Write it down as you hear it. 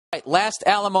Right, last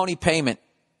alimony payment.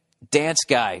 Dance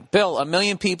guy. Bill, 1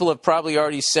 million people have probably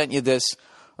already sent you this,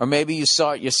 or maybe you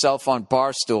saw it yourself on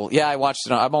Barstool. Yeah, I watched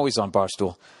it. I'm always on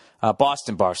Barstool.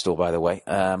 Boston Barstool, by the way.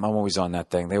 I'm always on that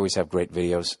thing. They always have great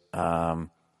videos.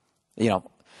 You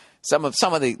know, some of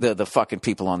the fucking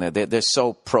people on there, they're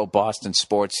so pro Boston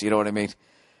sports, you know what I mean?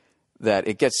 That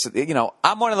it gets, you know,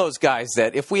 I'm one of those guys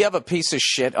that if we have a piece of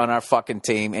shit on our fucking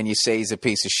team and you say he's a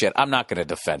piece of shit, I'm not going to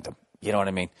defend him. You know what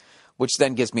I mean? Which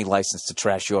then gives me license to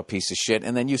trash your piece of shit.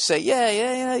 And then you say,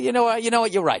 yeah, you know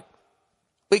what, you're right.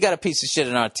 We got a piece of shit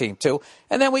in our team too.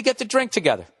 And then we get to drink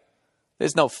together.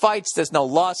 There's no fights, there's no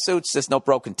lawsuits, there's no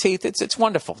broken teeth. It's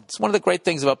wonderful. It's one of the great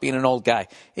things about being an old guy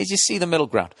is you see the middle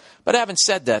ground. But having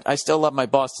said that, I still love my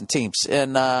Boston teams.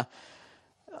 And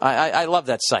I love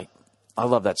that site. I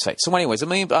love that site. So anyways,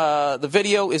 the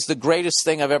video is the greatest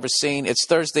thing I've ever seen. It's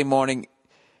Thursday morning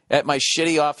at my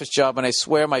shitty office job, and I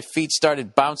swear my feet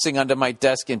started bouncing under my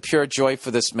desk in pure joy for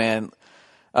this man.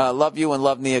 Love you and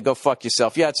love Nia. Go fuck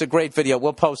yourself. Yeah, it's a great video.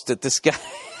 We'll post it. This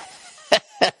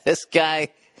guy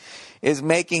is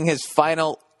making his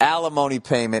final alimony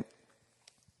payment,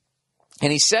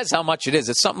 and he says how much it is.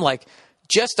 It's something like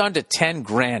just under 10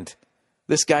 grand.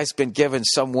 This guy's been giving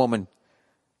some woman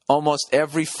almost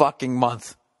every fucking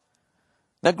month.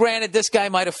 Now, granted, this guy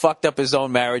might have fucked up his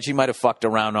own marriage. He might have fucked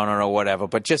around on it or whatever.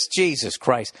 But just Jesus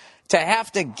Christ, to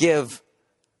have to give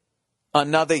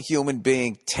another human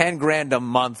being 10 grand a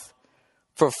month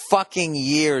for fucking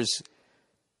years,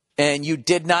 and you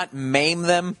did not maim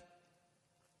them,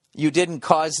 you didn't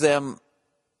cause them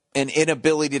an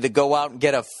inability to go out and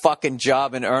get a fucking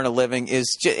job and earn a living,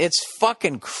 it's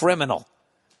fucking criminal.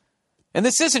 And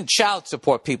this isn't child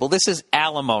support, people. This is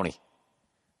alimony.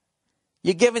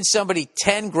 You're giving somebody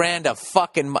 10 grand a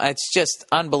fucking... It's just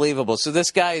unbelievable. So this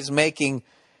guy is making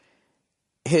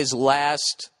his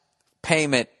last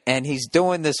payment, and he's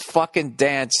doing this fucking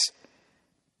dance.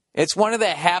 It's one of the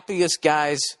happiest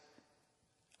guys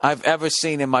I've ever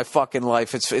seen in my fucking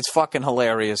life. It's fucking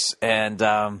hilarious. And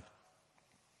I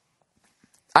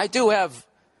do have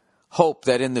hope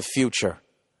that in the future,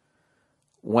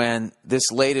 when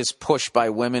this latest push by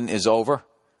women is over,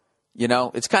 you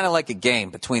know, it's kind of like a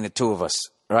game between the two of us,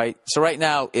 right? So right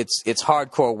now, it's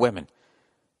hardcore women.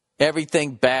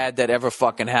 Everything bad that ever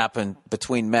fucking happened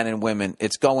between men and women,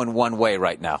 it's going one way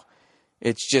right now.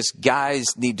 It's just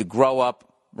guys need to grow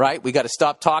up, right? We got to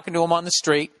stop talking to them on the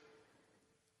street.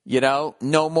 You know,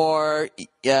 no more,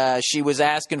 she was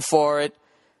asking for it.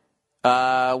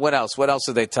 What else? What else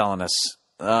are they telling us?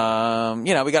 You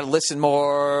know, we got to listen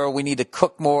more. We need to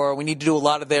cook more. We need to do a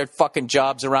lot of their fucking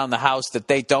jobs around the house that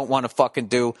they don't want to fucking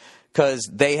do because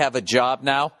they have a job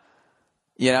now.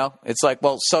 You know, it's like,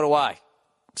 well, so do I.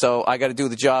 So I got to do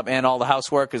the job and all the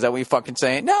housework. Is that what you're fucking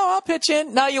saying? No, I'll pitch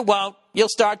in. No, you won't. You'll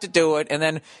start to do it. And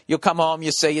then you'll come home,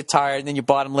 you say you're tired, and then your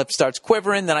bottom lip starts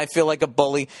quivering. Then I feel like a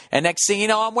bully. And next thing you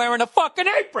know, I'm wearing a fucking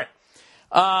apron.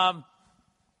 But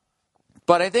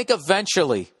I think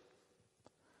eventually,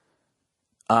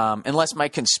 unless my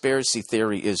conspiracy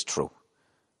theory is true,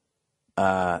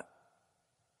 my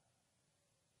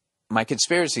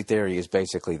conspiracy theory is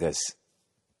basically this.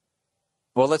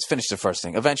 Well, let's finish the first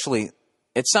thing. Eventually,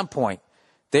 at some point,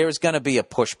 there is going to be a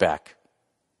pushback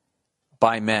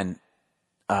by men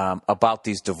about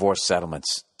these divorce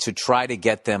settlements to try to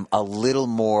get them a little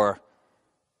more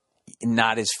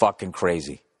not as fucking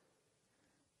crazy.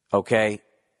 Okay?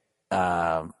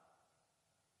 Because,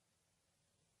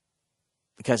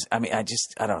 I mean, I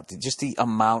don't, just the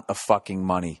amount of fucking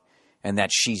money and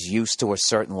that she's used to a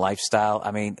certain lifestyle.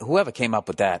 I mean, whoever came up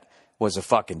with that was a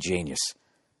fucking genius.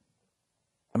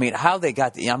 I mean, how they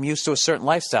got I'm used to a certain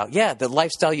lifestyle. Yeah, the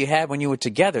lifestyle you had when you were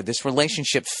together. This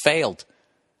relationship failed.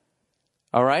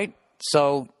 All right?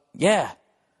 So, yeah.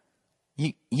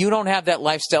 You don't have that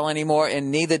lifestyle anymore,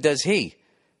 and neither does he.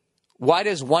 Why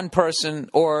does one person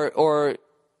or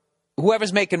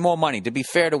whoever's making more money, to be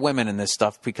fair to women in this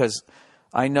stuff, because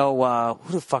I know,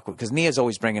 who the fuck, because Nia's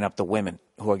always bringing up the women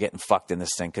who are getting fucked in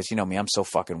this thing, because you know me, I'm so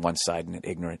fucking one-sided and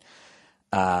ignorant.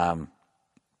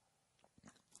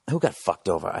 Who got fucked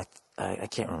over? I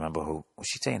can't remember who. Was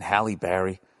she saying Halle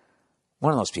Berry?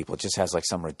 One of those people just has like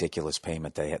some ridiculous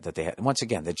payment that they had. Once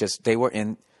again, they were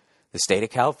in the state of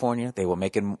California. They were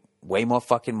making way more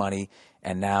fucking money.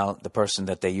 And now the person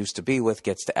that they used to be with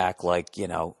gets to act like, you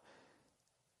know,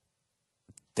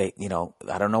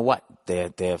 I don't know what.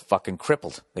 They're fucking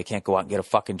crippled. They can't go out and get a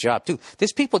fucking job. Dude,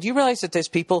 there's people, do you realize that there's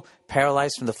people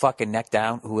paralyzed from the fucking neck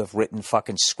down who have written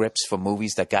fucking scripts for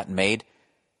movies that got made?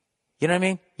 You know what I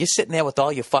mean? You're sitting there with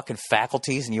all your fucking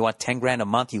faculties and you want 10 grand a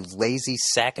month, you lazy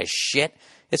sack of shit.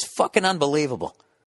 It's fucking unbelievable.